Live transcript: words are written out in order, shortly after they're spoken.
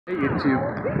Hey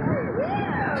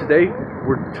YouTube, today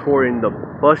we're touring the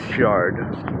bus yard.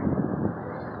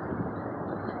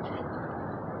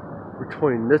 We're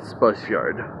touring this bus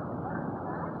yard.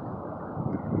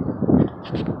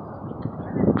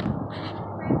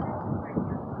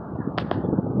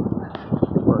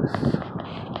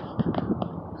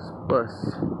 Bus.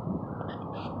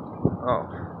 Oh,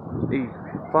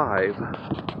 85.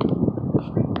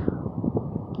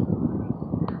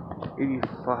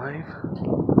 85.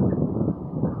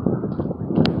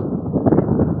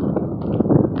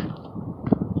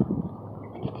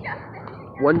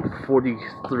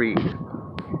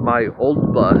 $143. My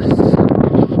old bus.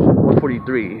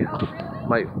 $143.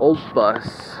 My old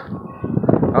bus.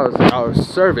 Out of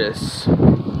service.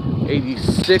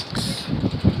 86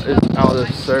 is out of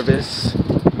service.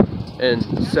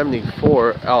 And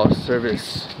 74 out of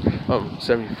service.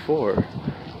 74.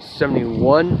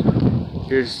 71.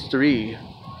 Here's 3.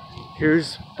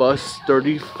 Here's bus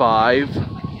 35.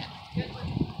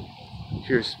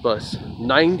 Here's bus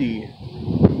 90.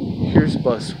 Here's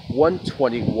bus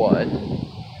 121.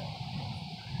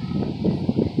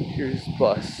 Here's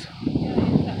bus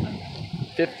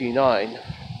 59.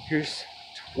 Here's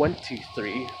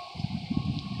 23.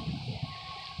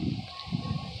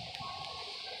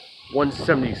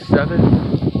 177.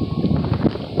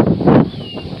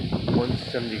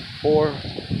 174.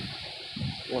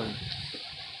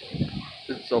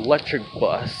 It's electric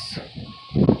bus.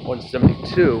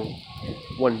 172.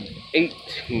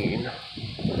 118.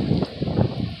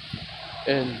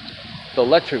 And the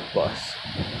electric bus,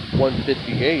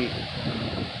 158,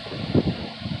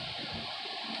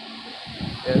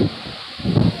 and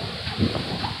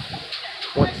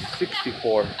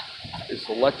 164 is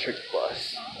electric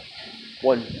bus,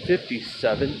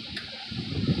 157,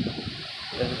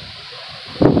 and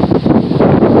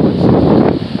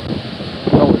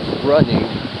that was running,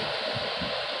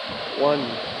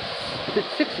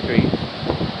 163,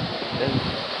 and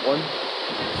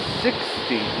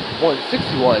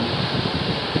 161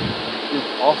 is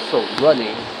also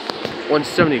running.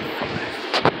 175,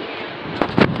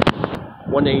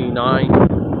 189,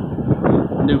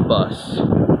 new bus.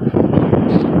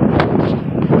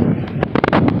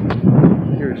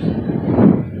 Here's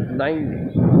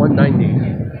 90, 190,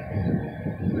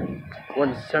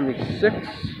 176,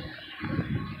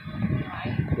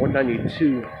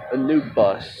 192, a new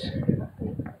bus.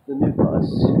 The new bus.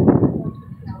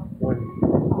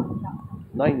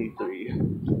 193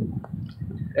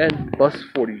 and bus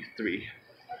 43.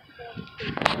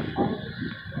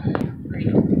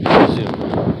 Zoom.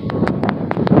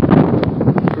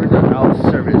 For the out of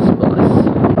service bus.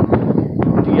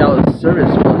 The out of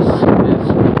service bus is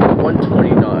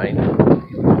 129.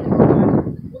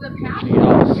 The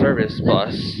out of service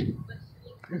bus.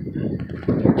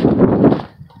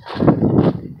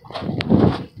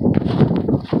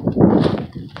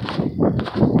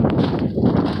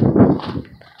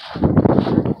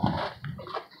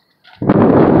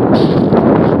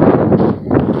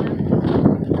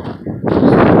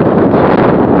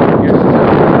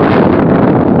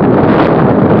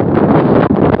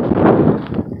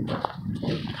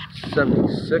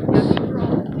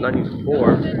 $76,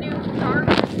 $94,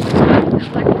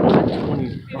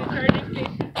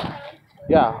 $25.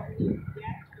 Yeah.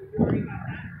 $25,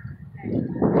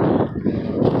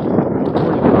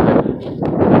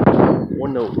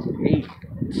 $108,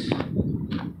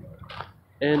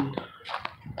 and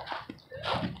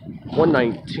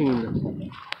 $119,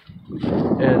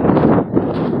 and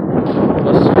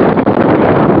bus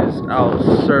 53 is out of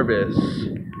service.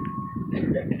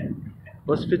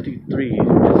 Bus 53 is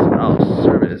out of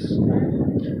service.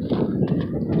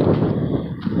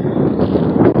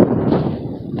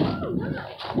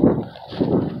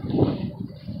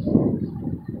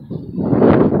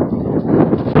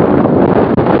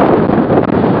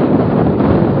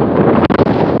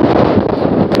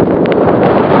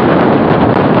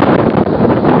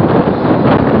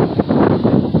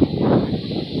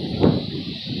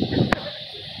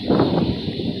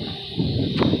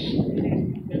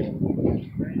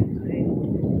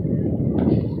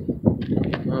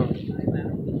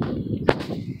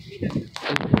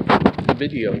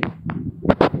 Video.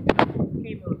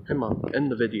 Hey Mom,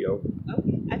 end the video.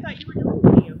 Okay, I thought you were doing